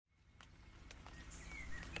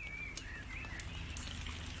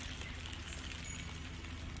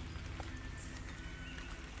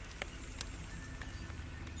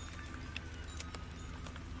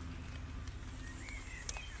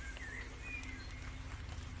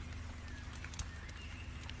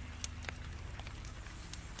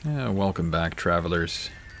Welcome back, travelers.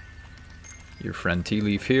 Your friend Tea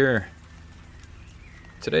Leaf here.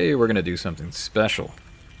 Today we're going to do something special.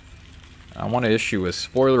 I want to issue a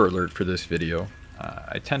spoiler alert for this video.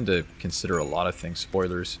 I tend to consider a lot of things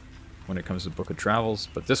spoilers when it comes to Book of Travels,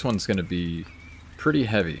 but this one's going to be pretty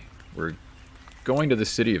heavy. We're going to the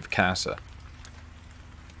City of Kasa.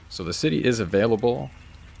 So the city is available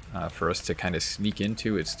for us to kind of sneak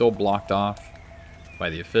into. It's still blocked off by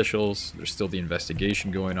the officials. There's still the investigation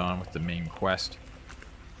going on with the main quest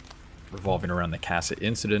revolving around the Kasa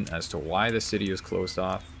incident as to why the city is closed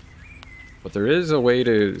off. But there is a way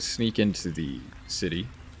to sneak into the city,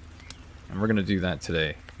 and we're going to do that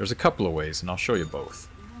today. There's a couple of ways, and I'll show you both.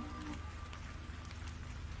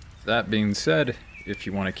 That being said, if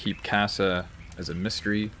you want to keep Kasa as a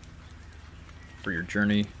mystery for your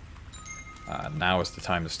journey, now is the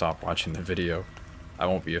time to stop watching the video. I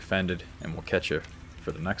won't be offended, and we'll catch you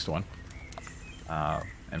for the next one.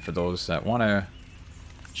 And for those that want to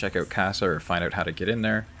check out Kasa or find out how to get in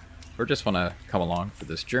there, or just want to come along for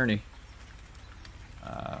this journey,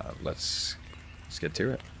 let's get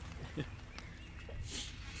to it.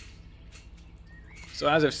 So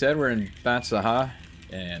as I've said, we're in Batsaha,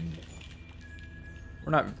 and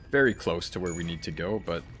we're not very close to where we need to go,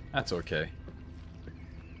 but that's okay,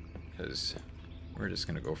 because we're just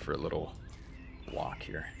going to go for a little walk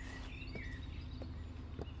here.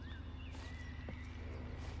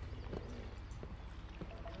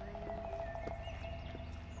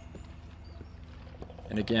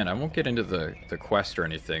 And again, I won't get into the quest or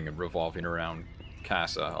anything revolving around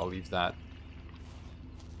Kasa. I'll leave that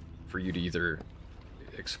for you to either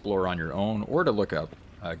explore on your own or to look up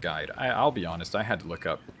a guide. I'll be honest, I had to look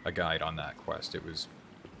up a guide on that quest. It was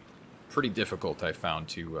pretty difficult, I found,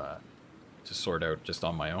 to sort out just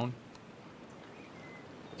on my own.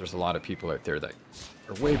 There's a lot of people out there that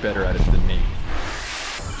are way better at it than me.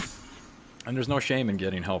 And there's no shame in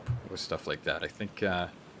getting help with stuff like that. I think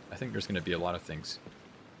there's going to be a lot of things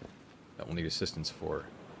that we'll need assistance for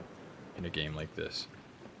in a game like this.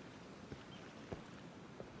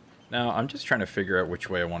 Now, I'm just trying to figure out which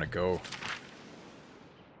way I want to go.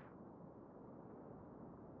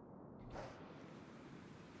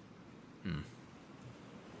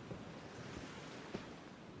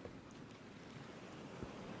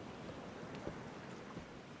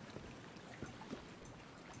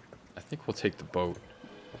 I think we'll take the boat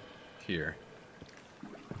here.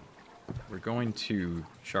 We're going to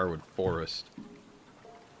Sharwood Forest.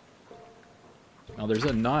 Now there's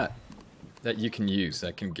a knot that you can use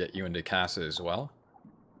that can get you into Kasa as well.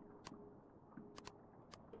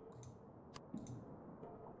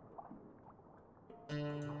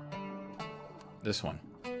 This one.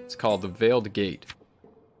 It's called the Veiled Gate.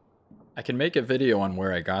 I can make a video on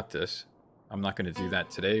where I got this. I'm not going to do that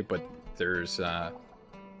today, but there's a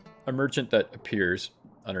merchant that appears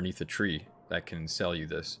underneath a tree that can sell you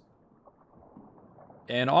this.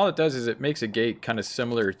 And all it does is it makes a gate kind of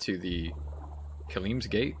similar to the Kalim's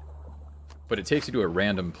Gate, but it takes you to a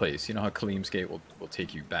random place. You know how Kalim's Gate will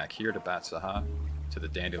take you back here to Batsaha, to the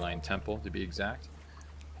Dandelion Temple to be exact.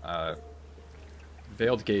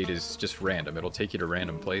 Veiled Gate is just random. It'll take you to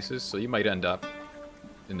random places, so you might end up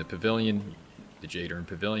in the Pavilion, the Jade Urn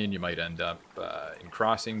Pavilion. You might end up in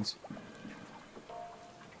Crossings.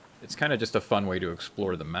 It's kind of just a fun way to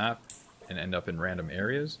explore the map and end up in random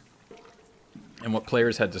areas. And what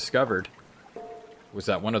players had discovered was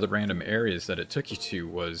that one of the random areas that it took you to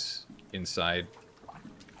was inside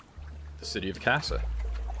the City of Kasa.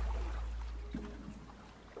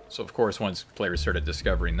 So of course, once players started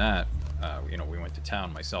discovering that, you know, we went to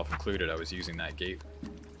town, myself included. I was using that gate.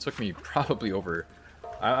 It took me probably over,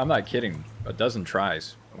 I'm not kidding, a dozen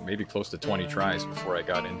tries, maybe close to 20 tries before I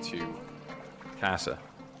got into Kasa.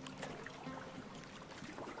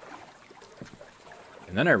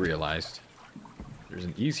 And then I realized there's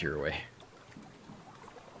an easier way.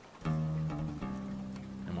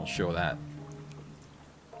 And we'll show that.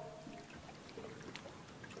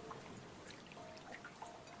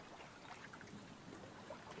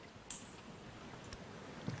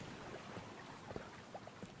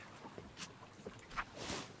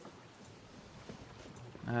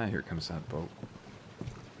 Ah, here comes that boat.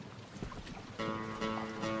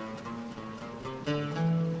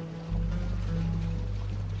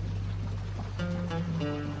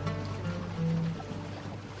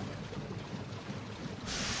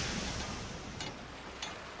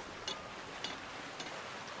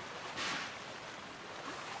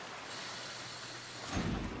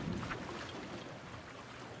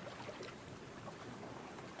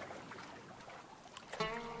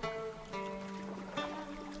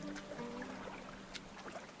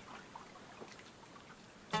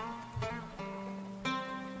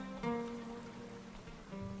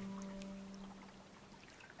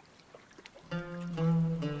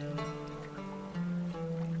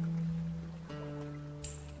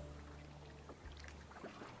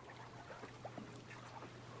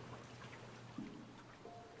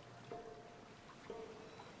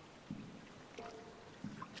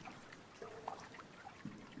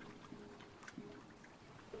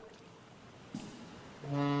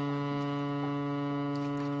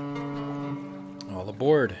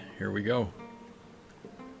 aboard. Here we go.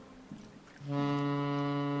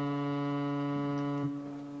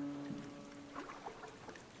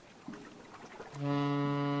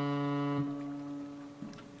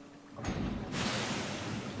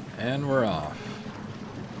 And we're off.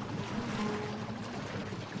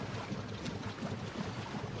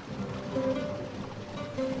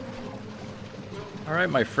 All right,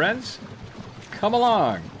 my friends, come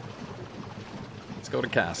along. Let's go to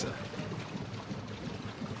Kasa.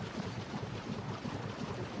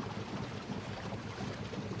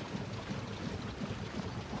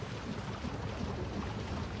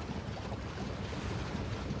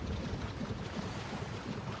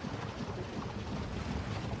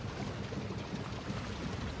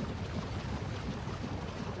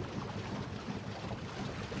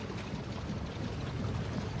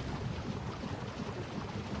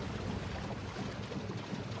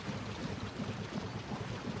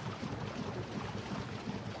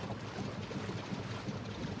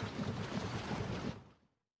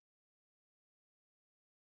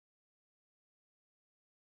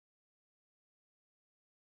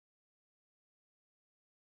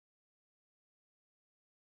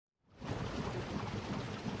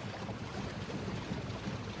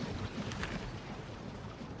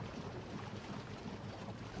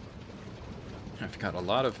 I've got a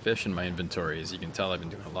lot of fish in my inventory. As you can tell, I've been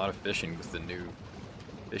doing a lot of fishing with the new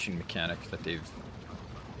fishing mechanic that they've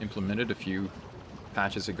implemented a few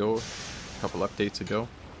patches ago, a couple updates ago.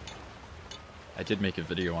 I did make a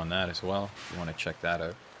video on that as well, if you want to check that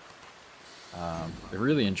out. I'm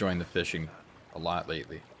really enjoying the fishing a lot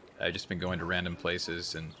lately. I've just been going to random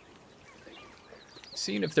places and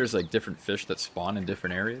seeing if there's like different fish that spawn in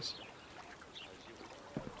different areas.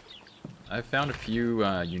 I've found a few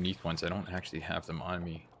unique ones. I don't actually have them on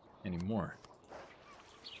me anymore.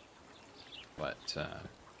 But,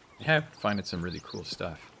 yeah, I'm finding some really cool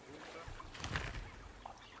stuff.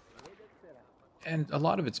 And a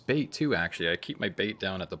lot of it's bait, too, actually. I keep my bait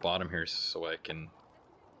down at the bottom here so I can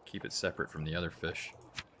keep it separate from the other fish.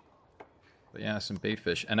 But yeah, some bait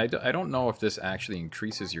fish. And I don't know if this actually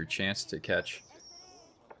increases your chance to catch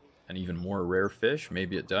an even more rare fish.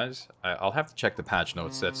 Maybe it does. I'll have to check the patch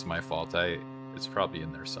notes. That's my fault. It's probably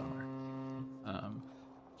in there somewhere.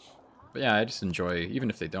 But yeah, I just enjoy, even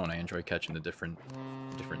if they don't, I enjoy catching the different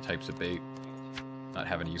types of bait. Not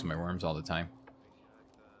having to use my worms all the time.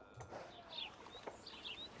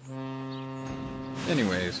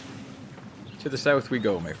 Anyways, to the south we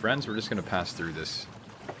go, my friends. We're just going to pass through this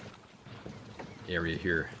area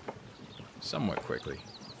here somewhat quickly.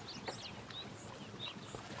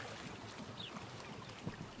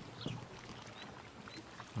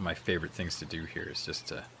 One of my favorite things to do here is just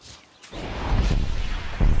to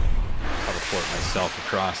teleport myself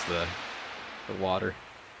across the water.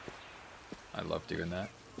 I love doing that.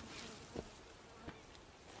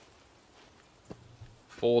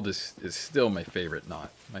 Fold is still my favorite knot,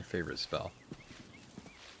 my favorite spell.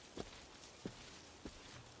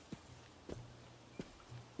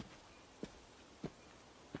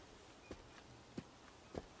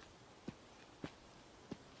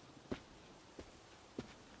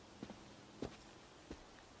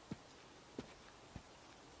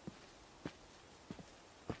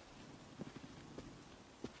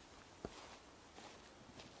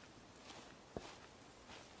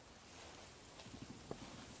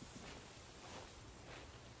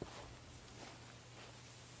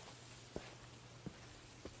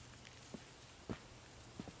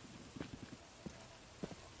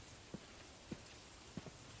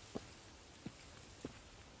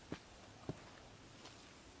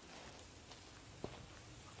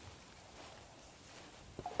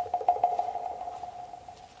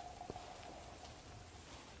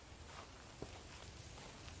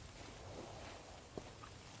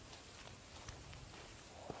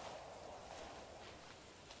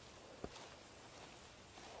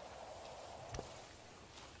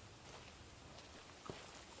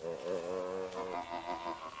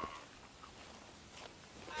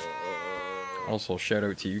 Also, shout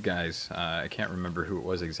out to you guys. I can't remember who it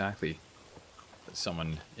was exactly, but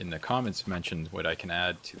someone in the comments mentioned what I can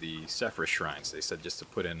add to the Sephra shrines. They said just to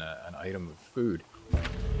put in an item of food.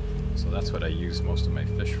 So that's what I use most of my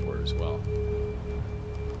fish for as well.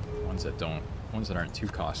 Ones that aren't too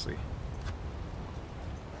costly.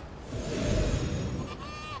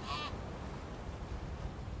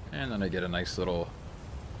 And then I get a nice little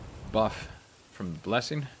buff from the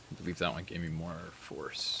blessing. I believe that one gave me more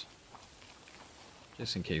force.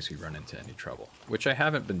 Just in case we run into any trouble, which I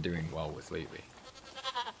haven't been doing well with lately.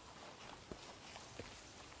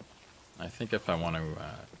 I think if I want to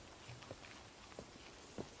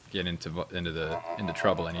get into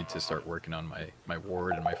trouble, I need to start working on my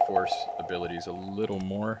ward and my force abilities a little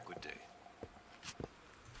more. Good day.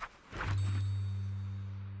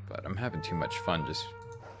 But I'm having too much fun just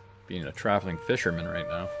being a traveling fisherman right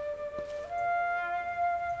now.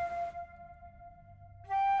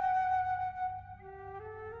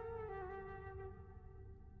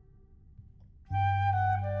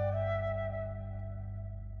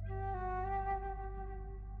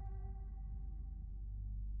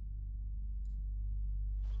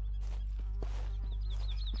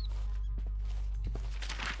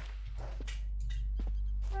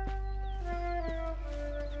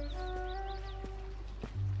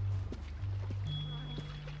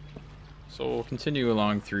 So we'll continue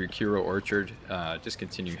along through Kiro Orchard, just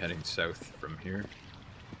continue heading south from here.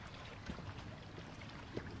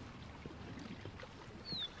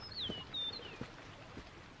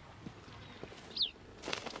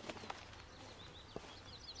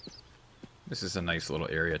 This is a nice little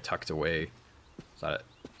area tucked away that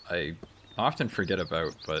I often forget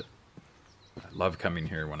about, but I love coming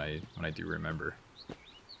here when I do remember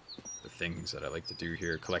the things that I like to do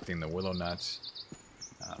here, collecting the willow nuts.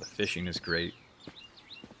 The fishing is great.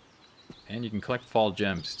 And you can collect fall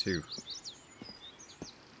gems too,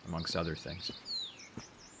 amongst other things.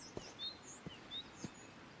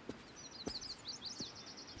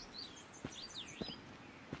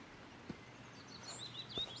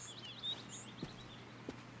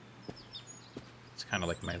 It's kind of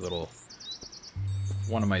like my little,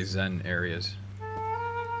 one of my zen areas.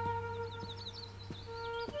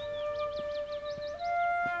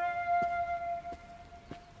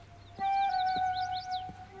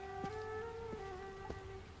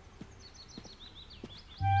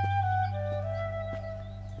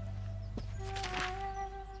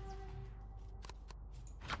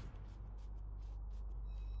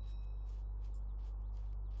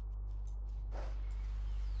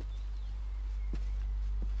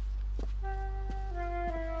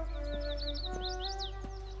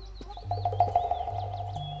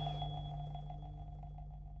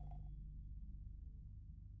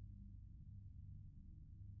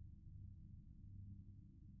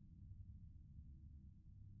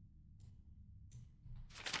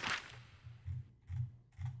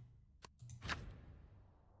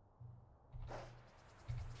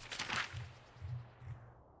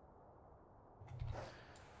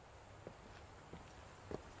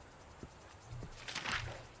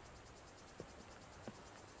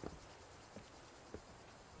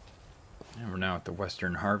 And we're now at the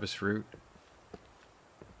Western Harvest Route.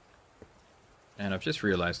 And I've just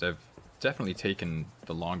realized I've definitely taken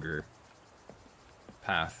the longer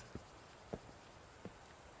path.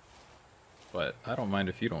 But I don't mind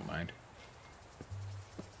if you don't mind.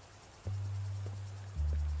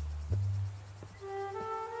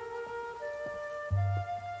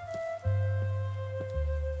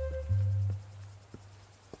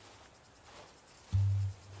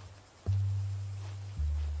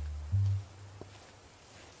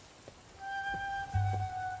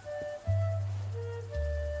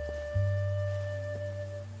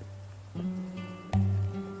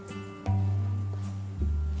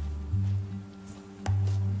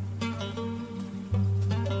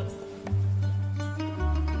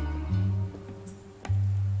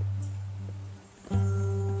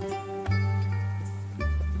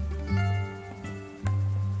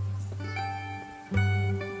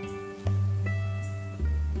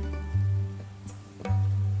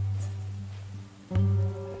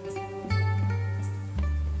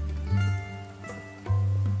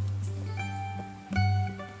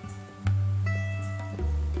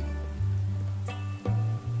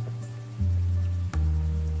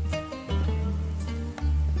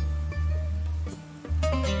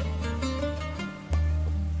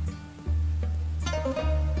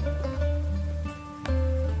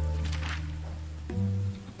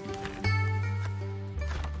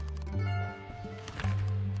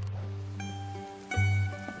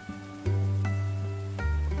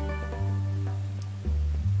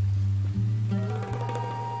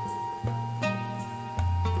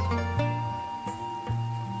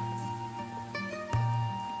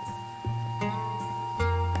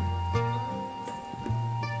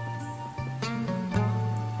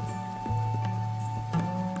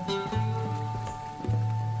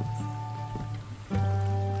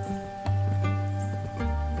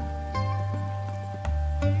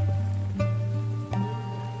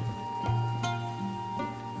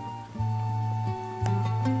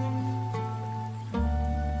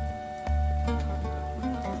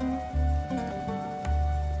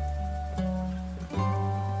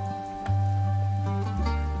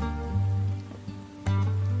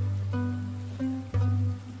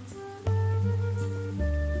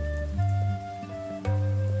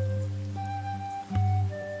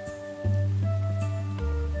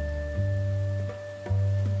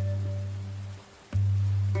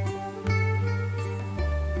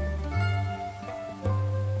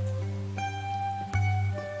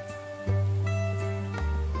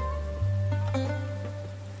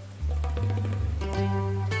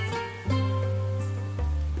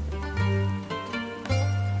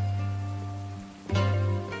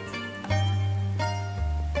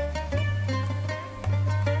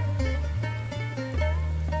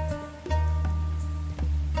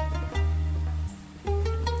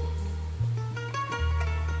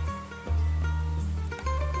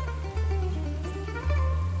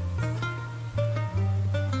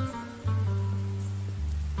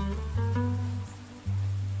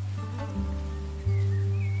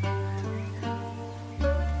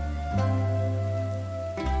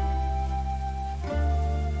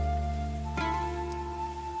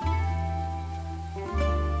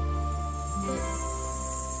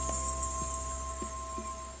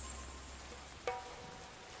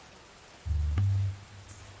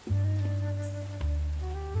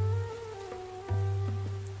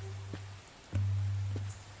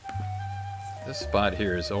 This spot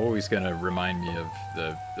here is always going to remind me of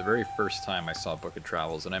the very first time I saw Book of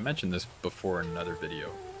Travels, and I mentioned this before in another video,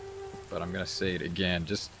 but I'm going to say it again.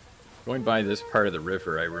 Just going by this part of the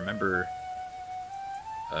river, I remember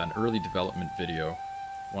an early development video,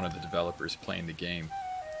 one of the developers playing the game,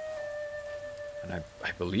 and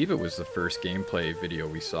I believe it was the first gameplay video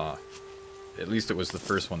we saw. At least it was the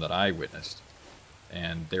first one that I witnessed.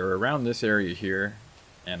 And they were around this area here,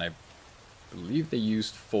 and I believe they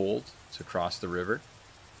used fold to cross the river,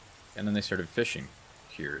 and then they started fishing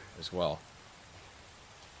here as well.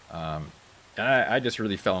 And I just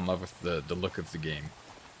really fell in love with the look of the game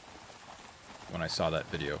when I saw that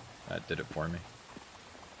video. That did it for me.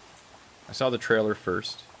 I saw the trailer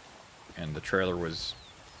first, and the trailer was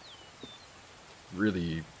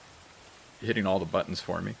really hitting all the buttons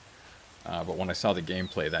for me. But when I saw the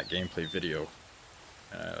gameplay, that gameplay video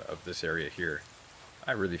of this area here,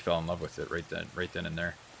 I really fell in love with it right then and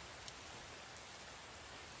there.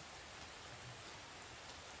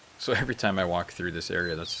 So every time I walk through this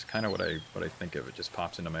area, that's kind of what I think of. It just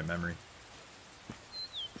pops into my memory.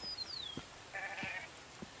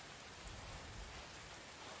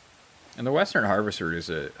 And the Western Harvester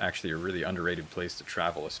is actually a really underrated place to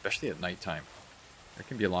travel, especially at nighttime. There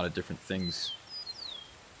can be a lot of different things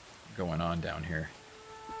going on down here.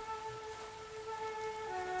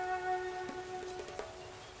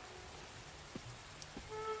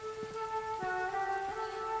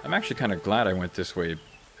 I'm actually kind of glad I went this way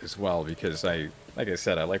as well, because like I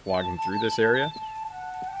said, I like walking through this area.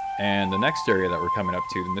 And the next area that we're coming up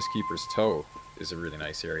to, the Mistkeeper's Toe, is a really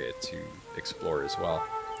nice area to explore as well.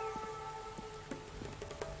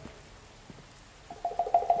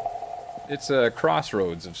 It's a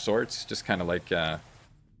crossroads of sorts, just kind of like it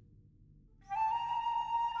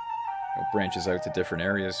branches out to different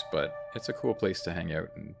areas, but it's a cool place to hang out,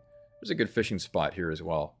 and there's a good fishing spot here as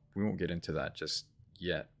well. We won't get into that just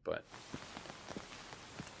yet, but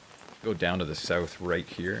go down to the south right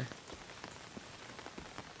here,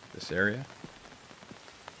 this area,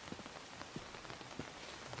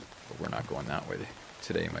 but we're not going that way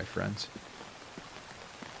today, my friends.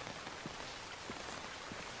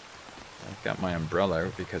 I've got my umbrella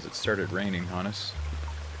out because it started raining on us.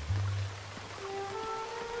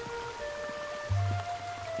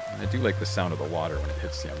 And I do like the sound of the water when it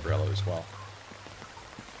hits the umbrella as well.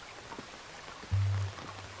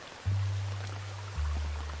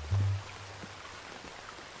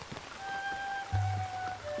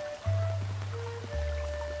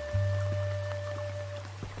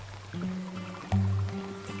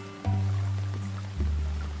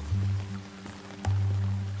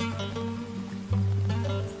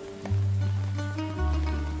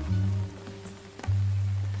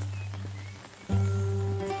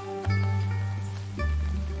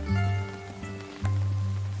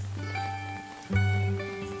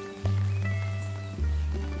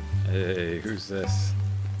 Hey, who's this?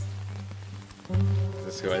 Is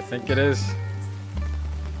this who I think it is?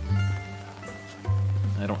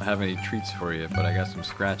 I don't have any treats for you, but I got some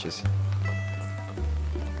scratches.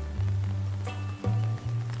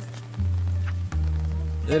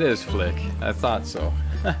 It is Flick. I thought so.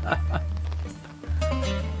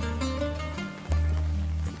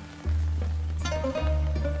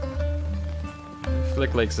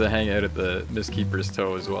 Flick likes to hang out at the Mistkeeper's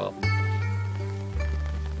Toe as well.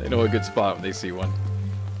 They know a good spot when they see one.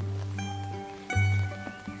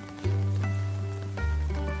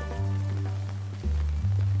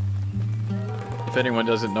 If anyone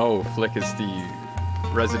doesn't know, Flick is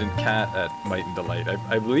the resident cat at Might and Delight.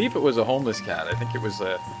 I believe it was a homeless cat. I think it was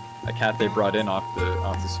a cat they brought in off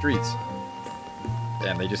the streets.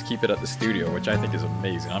 And they just keep it at the studio, which I think is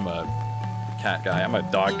amazing. I'm a cat guy. I'm a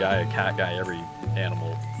dog guy, a cat guy, every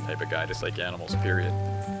animal type of guy, just like animals, period.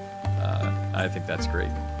 I think that's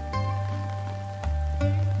great.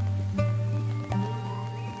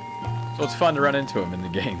 So it's fun to run into him in the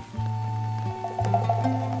game.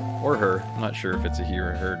 Or her. I'm not sure if it's a he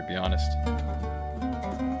or a her, to be honest.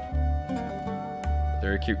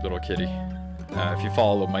 They're a cute little kitty. If you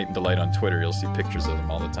follow Might and Delight on Twitter, you'll see pictures of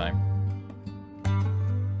them all the time.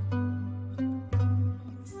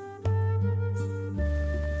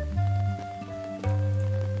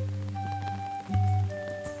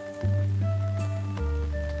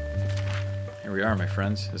 Here we are, my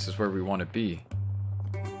friends. This is where we want to be.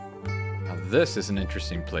 Now this is an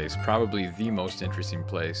interesting place, probably the most interesting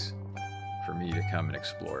place for me to come and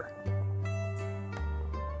explore.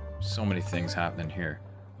 So many things happening here.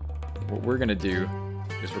 What we're going to do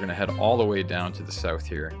is we're going to head all the way down to the south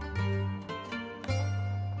here.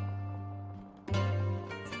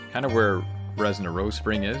 Kind of where Resna Rose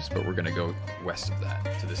Spring is, but we're going to go west of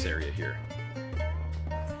that to this area here.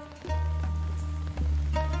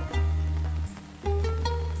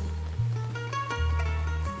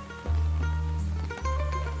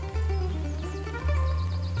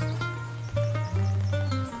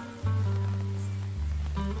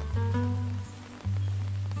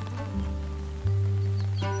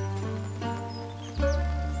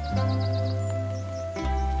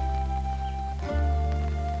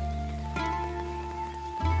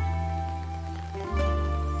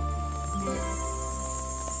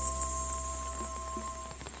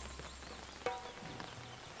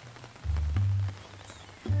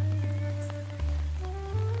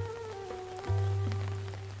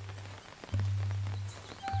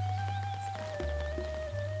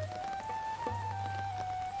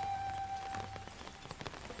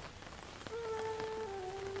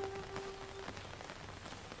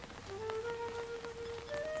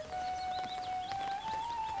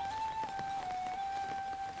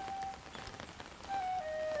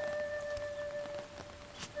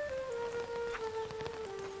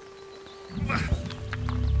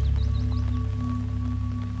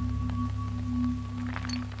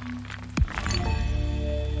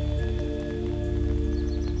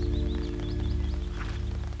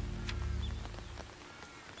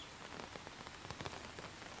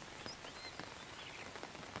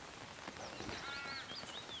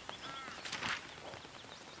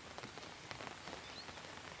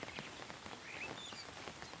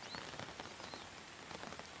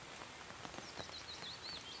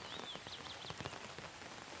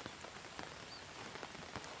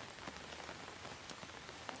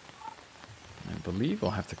 believe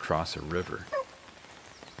I'll have to cross a river.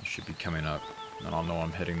 It should be coming up, and I'll know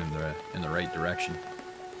I'm heading in the right direction.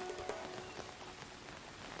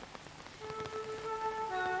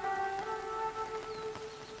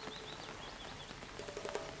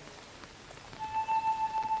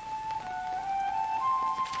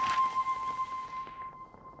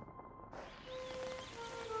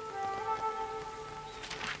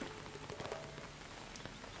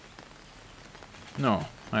 No,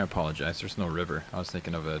 I apologize. There's no river. I was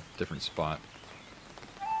thinking of a different spot.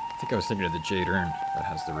 I think I was thinking of the Jade Urn that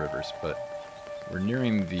has the rivers, but we're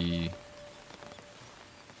nearing the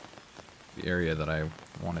area that I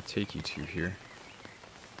want to take you to here.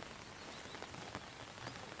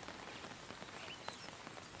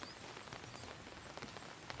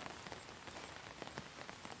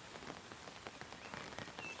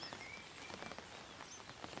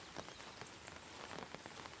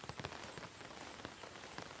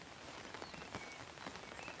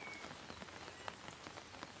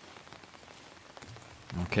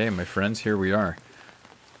 Okay, my friends, here we are.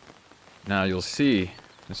 Now you'll see,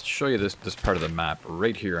 let's show you this part of the map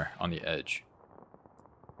right here on the edge.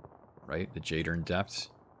 Right, the Jade Urn Depths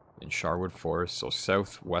in Sharwood Forest, so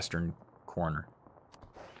southwestern corner.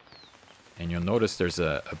 And you'll notice there's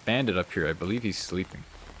a bandit up here. I believe he's sleeping.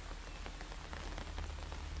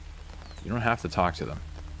 You don't have to talk to them,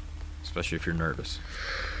 especially if you're nervous.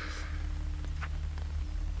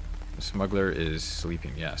 The smuggler is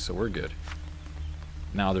sleeping, yeah, so we're good.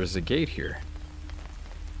 Now there's a gate here.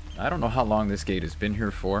 I don't know how long this gate has been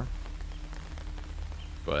here for,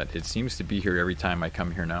 but it seems to be here every time I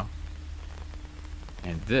come here now.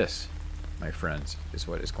 And this, my friends, is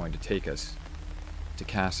what is going to take us to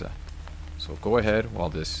Kasa. So go ahead while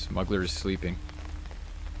this smuggler is sleeping.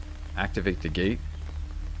 Activate the gate.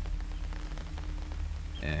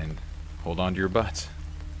 And hold on to your butts.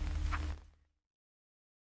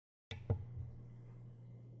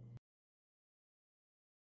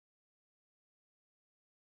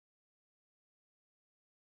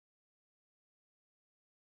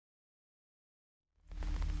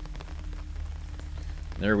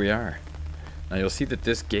 There we are. Now you'll see that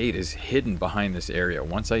this gate is hidden behind this area.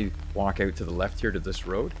 Once I walk out to the left here to this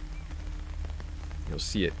road, you'll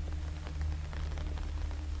see it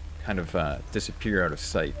kind of disappear out of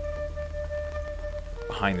sight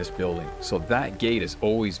behind this building. So that gate has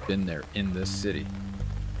always been there in this city.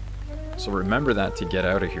 So remember that to get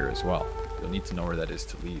out of here as well. You'll need to know where that is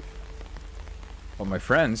to leave. Well, my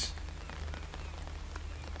friends,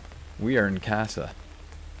 we are in Kasa.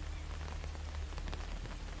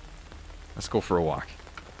 Let's go for a walk.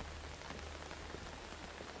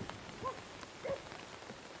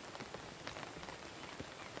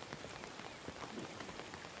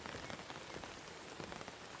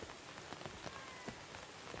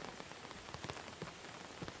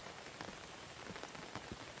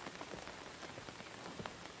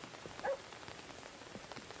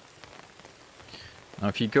 Now,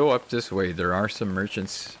 if you go up this way, there are some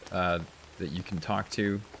merchants that you can talk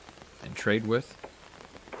to and trade with.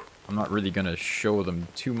 I'm not really going to show them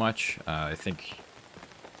too much. I think,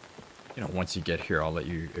 you know, once you get here, I'll let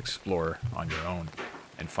you explore on your own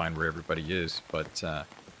and find where everybody is. But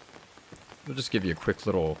we'll just give you a quick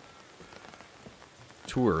little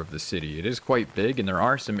tour of the city. It is quite big, and there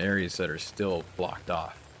are some areas that are still blocked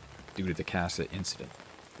off due to the Kasa incident.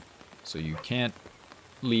 So you can't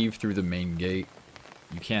leave through the main gate.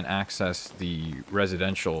 You can't access the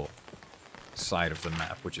residential side of the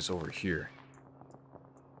map, which is over here.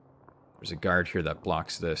 There's a guard here that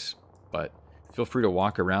blocks this, but feel free to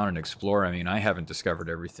walk around and explore. I mean, I haven't discovered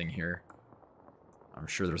everything here. I'm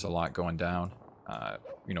sure there's a lot going down.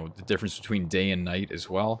 You know, the difference between day and night as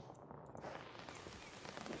well.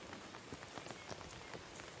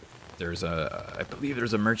 There's I believe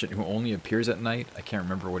there's a merchant who only appears at night. I can't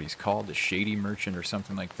remember what he's called, the Shady Merchant or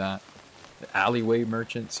something like that. The Alleyway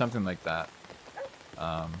Merchant, something like that.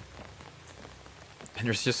 And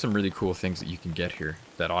there's just some really cool things that you can get here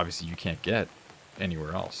that obviously you can't get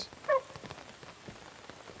anywhere else.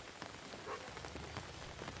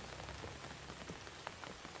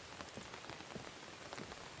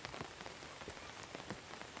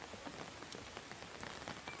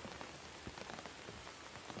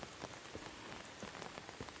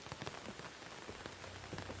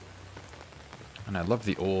 And I love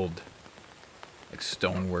the old, like,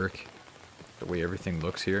 stonework, the way everything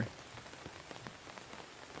looks here.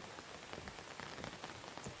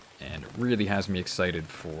 And it really has me excited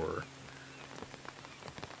for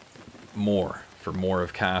more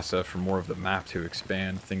of Kasa, for more of the map to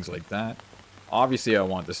expand, things like that. Obviously, I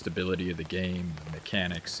want the stability of the game, the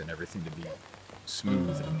mechanics, and everything to be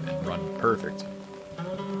smooth and run perfect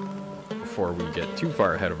before we get too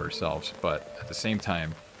far ahead of ourselves. But at the same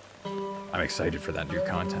time, I'm excited for that new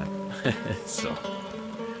content. So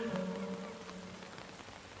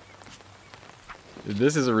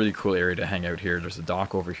this is a really cool area to hang out here. There's a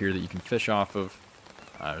dock over here that you can fish off of.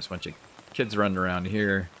 There's a bunch of kids running around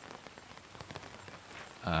here.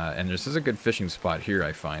 And this is a good fishing spot here,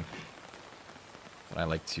 I find, that I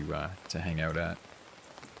like to hang out at.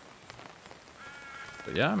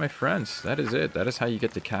 But yeah, my friends, that is it. That is how you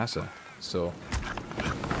get to Kasa. So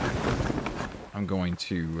I'm going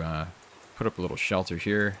to put up a little shelter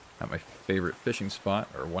here at my favorite fishing spot,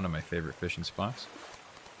 or one of my favorite fishing spots.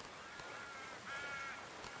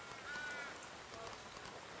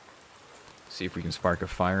 See if we can spark a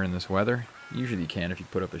fire in this weather. Usually you can if you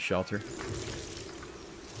put up a shelter.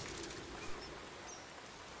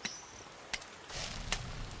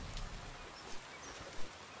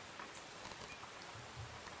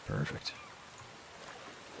 Perfect.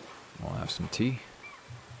 We'll have some tea.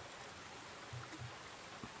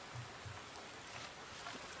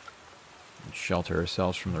 And shelter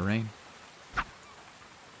ourselves from the rain.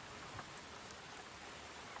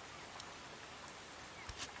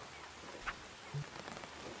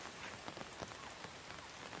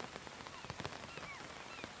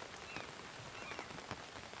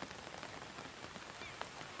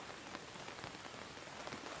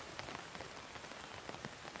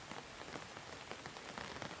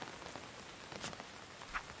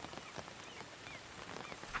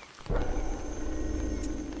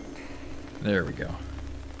 There we go.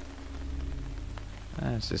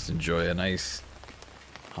 Let's just enjoy a nice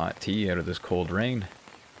hot tea out of this cold rain.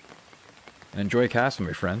 And enjoy Kasa,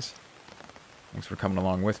 my friends. Thanks for coming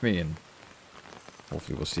along with me, and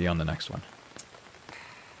hopefully we'll see you on the next one.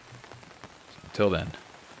 So until then,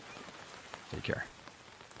 take care.